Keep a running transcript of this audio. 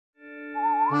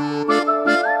And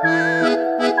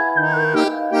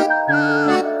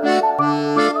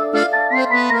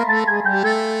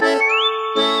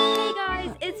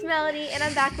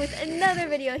I'm back with another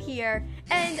video here,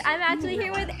 and I'm actually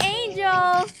here with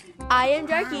Angel. I am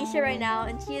Darkisha right now,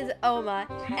 and she is Oma.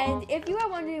 And if you are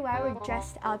wondering why we're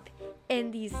dressed up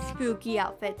in these spooky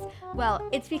outfits, well,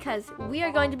 it's because we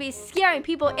are going to be scaring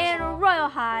people in Royal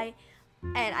High,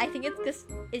 and I think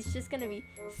it's just gonna be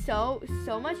so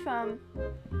much fun.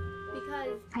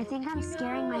 Because I think I'm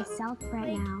scaring myself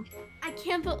right now. I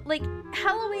can't believe, like,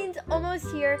 Halloween's almost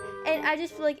here, and I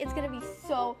just feel like it's gonna be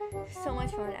so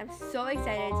much fun. I'm so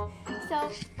excited.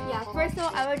 So yeah, first of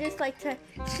all, I would just like to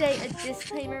say a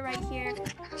disclaimer right here.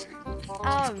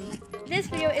 This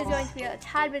video is going to be a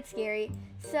tad bit scary,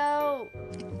 so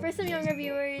for some younger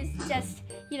viewers, just,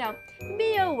 you know,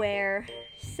 be aware.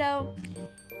 So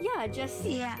yeah,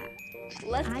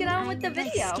 let's get on with the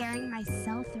video. I'm scaring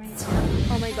myself right now.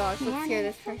 Oh my gosh, let's scare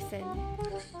this person.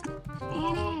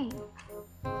 Annie.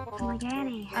 I'm like,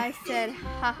 Annie. I said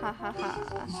ha ha ha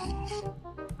ha.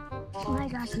 Oh my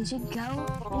gosh, we should go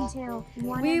into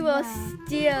one We of will the...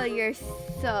 steal your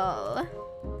soul.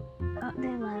 Oh,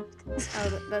 they left.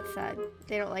 Oh, that's sad.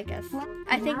 They don't like us. What?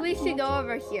 I think we should go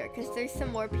over here, because there's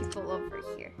some more people over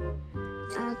here.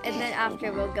 Okay. And then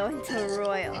after, we'll go into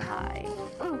Royal High.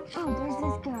 Oh, there's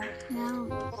this girl. No,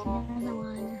 she's the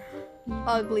one.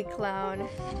 Ugly clown.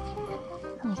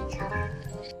 Oh my god.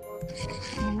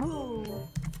 Boom.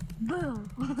 Boom.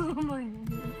 Oh my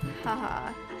god.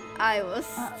 Haha. I will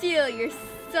steal your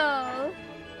soul.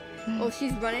 Oh,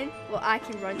 she's running? Well, I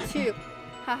can run too.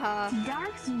 Haha.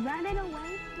 Dark's running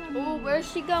away from me. Oh,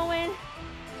 where's she going?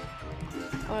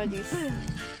 I want to do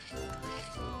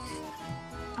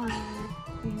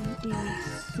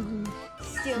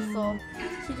steal soul.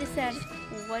 She just said,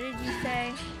 what did you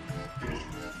say?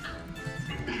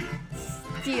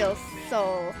 Steal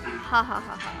soul. Ha ha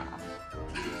ha ha.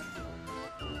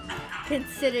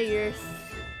 Consider your...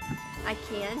 I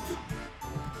can't.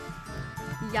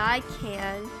 Yeah, I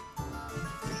can.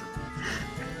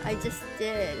 I just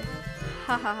did.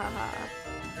 Ha ha ha ha.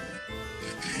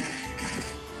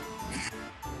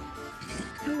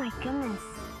 Oh my goodness.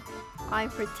 I'm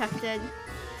protected.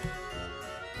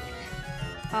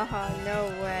 Haha, no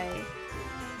way.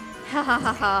 Ha ha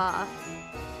ha ha.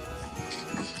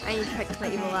 I need to pick my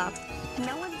evil up.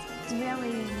 No one's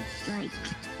really, like,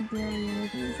 doing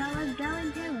anything, so let's go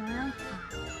into Royal.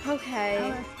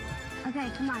 Okay. Okay,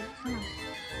 come on.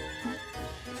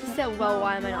 She said, well,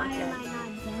 why am I not Why dead? am I not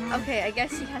dead? Okay, I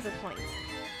guess she has a point.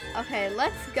 Okay,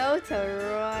 let's go to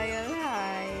Royal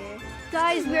High.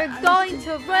 Guys, we're going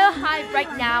to Royal High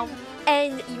right now.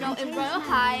 And, you know, in Royal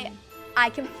High, I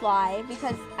can fly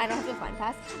because I don't have a flying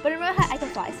pass. But in Royal High, I can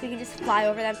fly. So we can just fly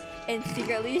over them and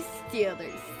secretly steal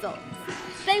their souls.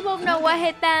 They won't know what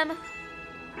hit them.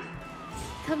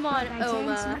 Come on,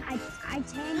 Oma. I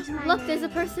changed my Look, name. there's a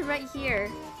person right here.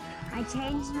 I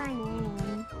changed my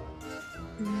name.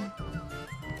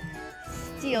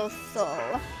 Steal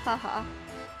soul. Haha.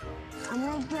 I'm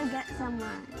gonna go get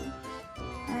someone.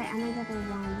 Alright, I'm gonna go to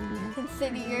one.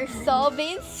 Consider your soul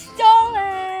being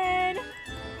stolen.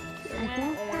 I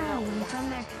think they're away from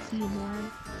their keyboard.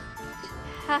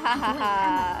 Ha ha ha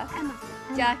ha. Emma.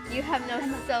 Jack, you have no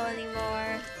soul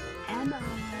anymore. Emma.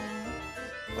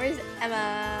 Where's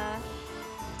Emma?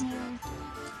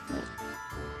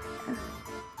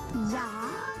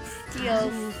 Yeah.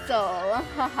 Steal soul. Ha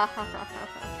ha ha ha ha.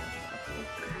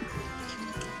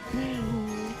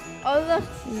 Oh look,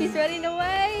 she's running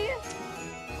away.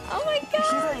 Oh my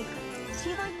god.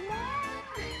 She's like, no.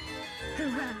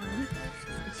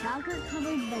 Chocolate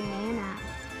covered banana.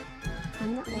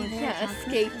 You can't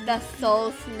escape the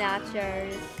soul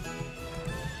snatchers.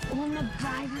 I'm gonna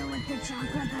bribe her with the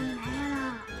chocolate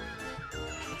banana.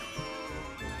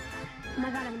 Oh my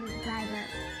god, I'm gonna bribe her.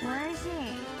 Where is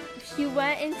she? She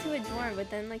went into a dorm, but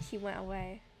then like she went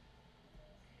away.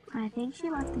 I think she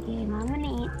left the game. I'm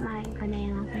gonna eat my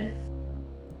banana thing.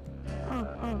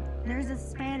 Oh, there's a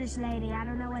Spanish lady. I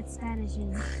don't know what Spanish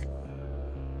is.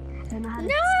 I don't know how to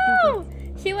speak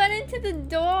it. She went into the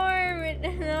dorm.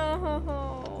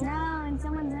 No. No, and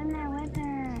someone's in there with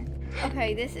her.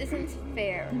 Okay, this isn't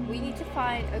fair. We need to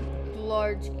find a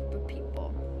large group of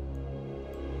people.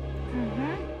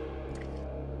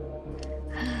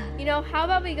 You know, how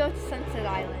about we go to Sunset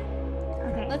Island?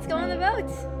 Okay. Let's go on the boat.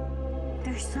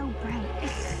 They're so bright.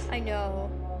 I know.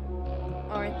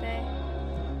 Aren't they?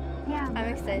 Yeah. I'm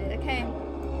excited. Okay.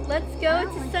 Let's go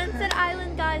to Sunset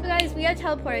Island, guys. Guys, we are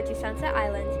teleported to Sunset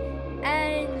Island.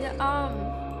 And,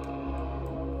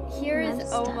 here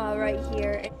is Oma right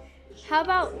here. How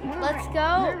about, let's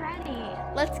go. We're ready.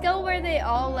 let's go where they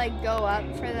all like go up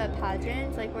for the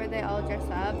pageants, like where they all dress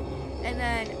up, and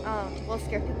then we'll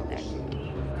scare people there.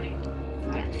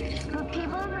 But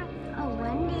people are, oh,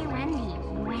 Wendy.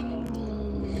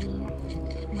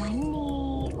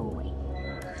 Oh wait.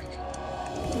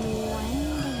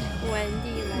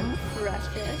 Wendy, my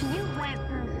precious. You went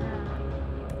for her.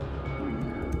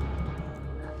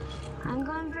 I'm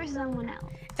going for someone else.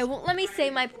 It won't let me say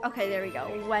my. Okay, there we go.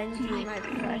 Wendy, my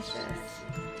precious.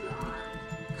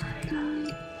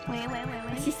 Wait.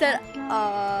 She said,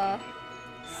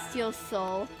 Steel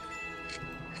Soul.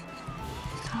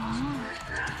 Oh.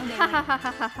 Ha ha ha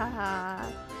ha ha ha ha.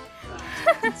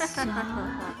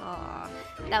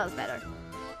 That was better.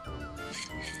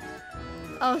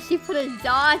 Oh, she put a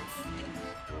dot.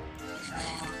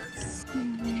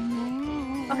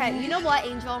 Okay, you know what,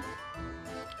 Angel?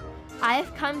 I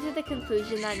have come to the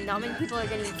conclusion that not many people are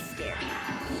getting scared.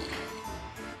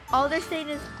 All they're saying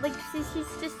is, like, she's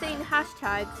just saying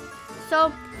hashtags.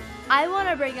 So, I want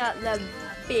to bring up the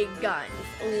big guns.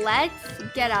 Let's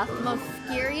get out the most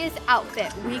scariest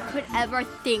outfit we could ever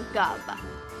think of.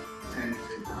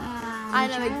 I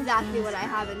know exactly what I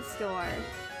have in store.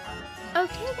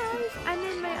 Okay, guys, I'm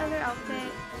in my other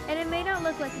outfit, and it may not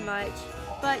look like much,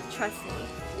 but trust me,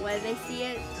 when they see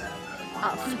it,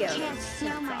 I'll scare them.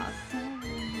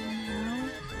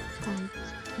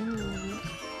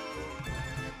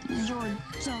 Your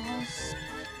dolls.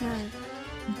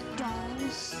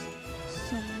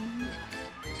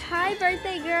 Hi,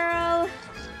 birthday girl.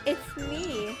 It's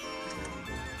me.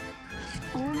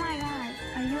 Oh my god,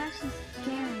 are you actually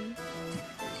scary?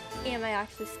 Am I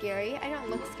actually scary? I don't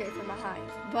look scary from behind.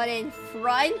 But in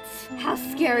front, how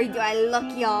scary do I look,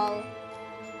 y'all?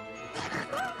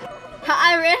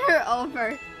 I ran her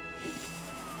over.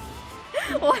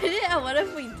 What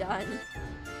have we done?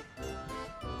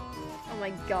 Oh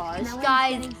my gosh.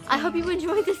 Guys, I hope you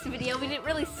enjoyed this video. We didn't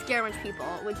really scare much people,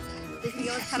 which this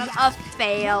video was kind of a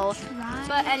fail.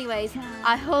 But anyways,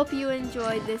 I hope you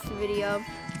enjoyed this video.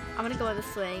 I'm gonna go on the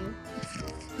swing.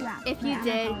 If you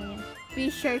did, be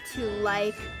sure to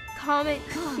like, comment,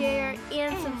 share,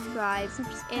 and subscribe.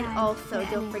 And also,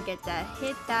 don't forget to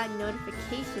hit that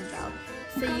notification bell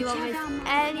so you won't miss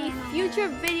any future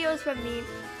videos from me.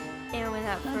 And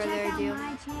without further ado,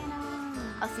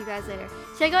 I'll see you guys later.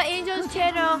 Check out Angel's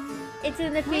channel. It's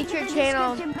in the featured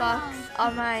channel box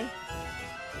on my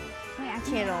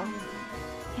channel.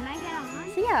 Can I get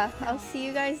on? So yeah, I'll see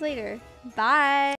you guys later. Bye.